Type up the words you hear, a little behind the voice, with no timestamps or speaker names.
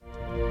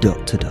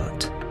Dot to Dot,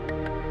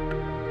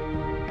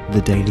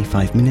 the daily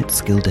 5-minute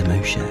skill demo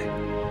show.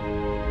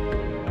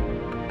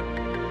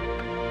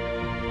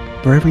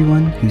 For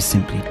everyone who's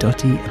simply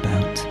dotty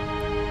about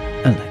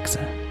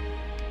Alexa.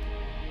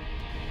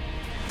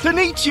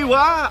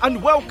 Konnichiwa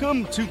and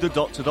welcome to the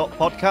Dot to Dot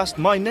podcast.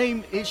 My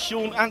name is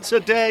Sean and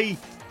today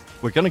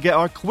we're going to get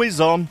our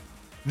quiz on.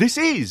 This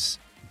is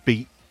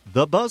Beat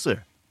the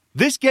Buzzer.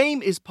 This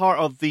game is part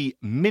of the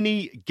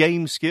mini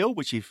game skill,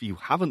 which if you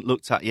haven't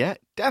looked at yet,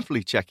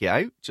 definitely check it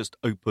out. Just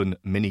open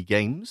mini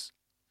games.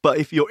 But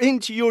if you're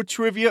into your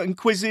trivia and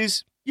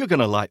quizzes, you're going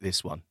to like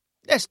this one.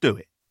 Let's do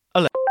it.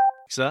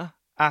 Alexa,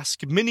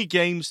 ask mini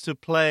games to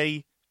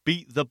play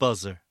Beat the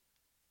Buzzer.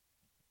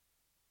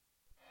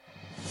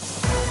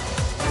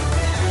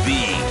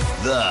 Beat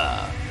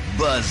the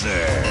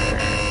Buzzer.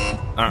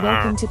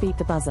 Welcome to Beat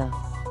the Buzzer.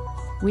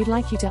 We'd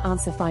like you to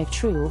answer 5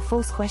 true or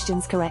false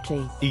questions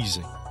correctly.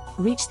 Easy.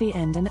 Reach the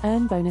end and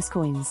earn bonus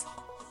coins.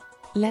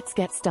 Let's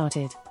get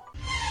started.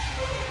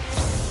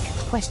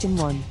 Question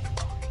 1.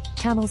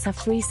 Camels have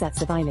 3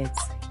 sets of eyelids.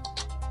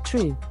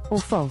 True or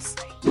false?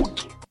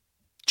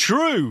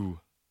 True.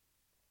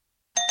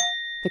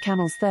 The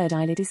camel's third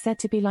eyelid is said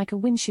to be like a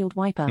windshield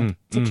wiper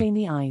to clean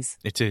the eyes.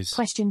 It is.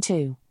 Question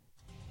 2.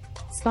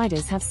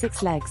 Spiders have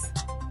 6 legs.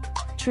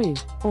 True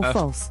or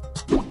false?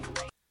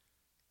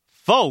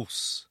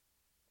 False.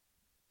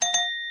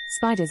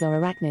 Spiders are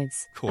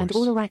arachnids, and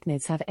all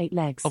arachnids have 8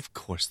 legs. Of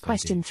course they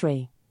Question do.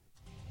 3.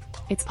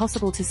 It's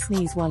possible to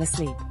sneeze while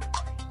asleep.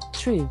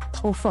 True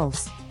or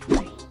false?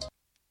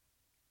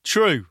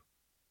 True.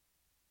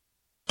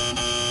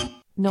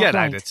 Not Get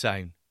right. out of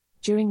town.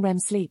 During REM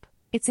sleep,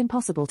 it's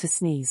impossible to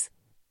sneeze.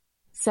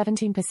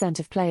 17%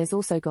 of players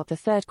also got the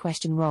third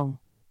question wrong.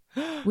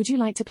 Would you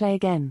like to play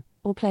again,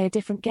 or play a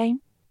different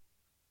game?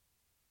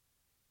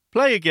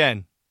 Play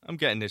again. I'm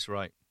getting this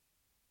right.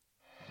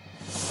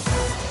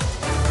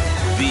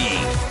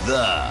 Beat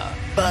the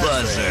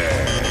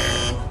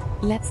Buzzer.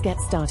 Let's get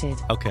started.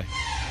 Okay.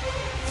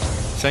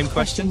 Same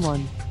question?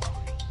 1.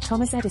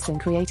 Thomas Edison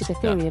created the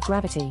theory of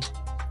gravity.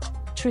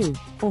 True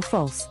or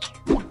false?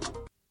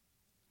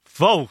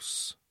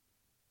 False.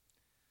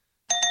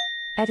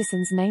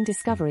 Edison's main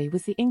discovery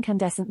was the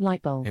incandescent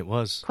light bulb. It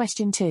was.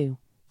 Question 2.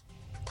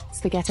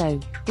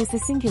 Spaghetto is the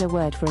singular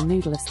word for a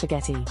noodle of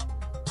spaghetti.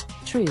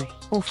 True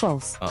or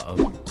false?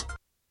 Uh-oh.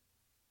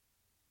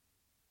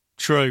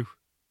 True.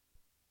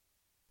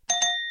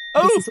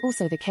 This is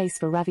also the case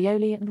for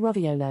ravioli and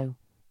raviolo.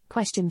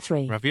 Question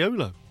 3.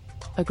 Raviolo.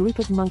 A group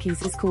of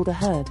monkeys is called a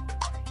herd.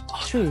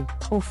 True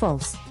or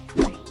false?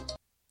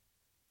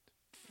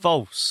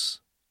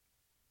 False.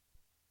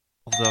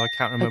 Although I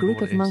can't remember A group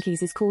what of it is.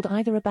 monkeys is called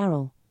either a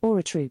barrel or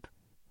a troop.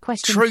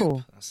 Question Troop.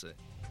 4. That's it.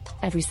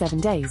 Every 7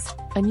 days,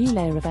 a new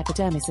layer of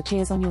epidermis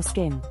appears on your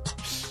skin.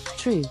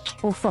 True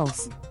or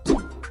false?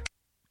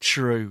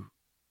 True.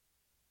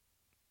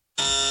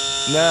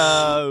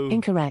 No.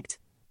 Incorrect.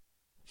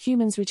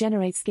 Humans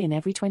regenerate skin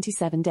every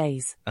 27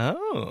 days.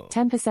 Oh.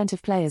 10%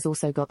 of players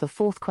also got the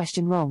 4th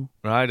question wrong.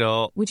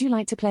 Right-o. Would you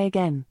like to play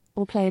again,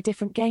 or play a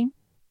different game?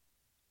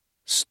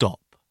 Stop.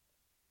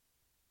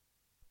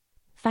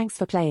 Thanks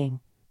for playing.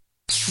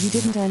 You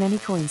didn't earn any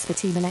coins for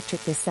Team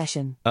Electric this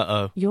session.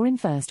 Uh-oh. You're in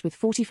first with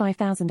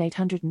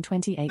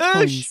 45,828 Eesh.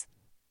 coins.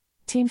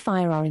 Team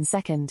Fire are in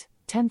second,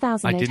 I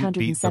didn't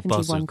beat the 10,871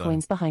 buzzer, though.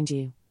 coins behind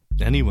you.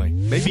 Anyway,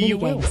 maybe you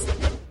will.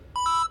 Minigames.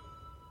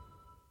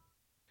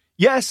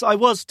 Yes, I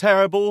was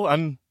terrible,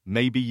 and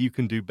maybe you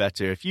can do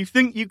better. If you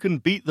think you can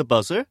beat the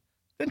buzzer,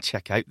 then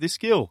check out this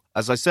skill.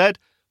 As I said,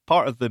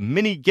 part of the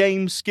mini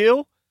game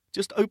skill,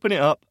 just open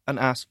it up and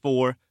ask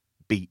for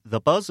Beat the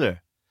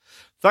Buzzer.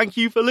 Thank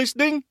you for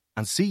listening,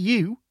 and see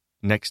you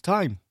next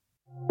time.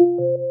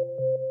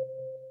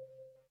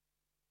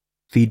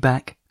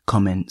 Feedback,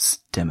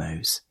 comments,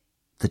 demos.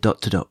 The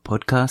Dot to Dot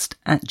podcast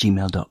at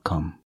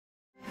gmail.com.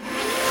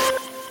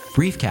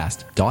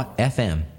 Briefcast.fm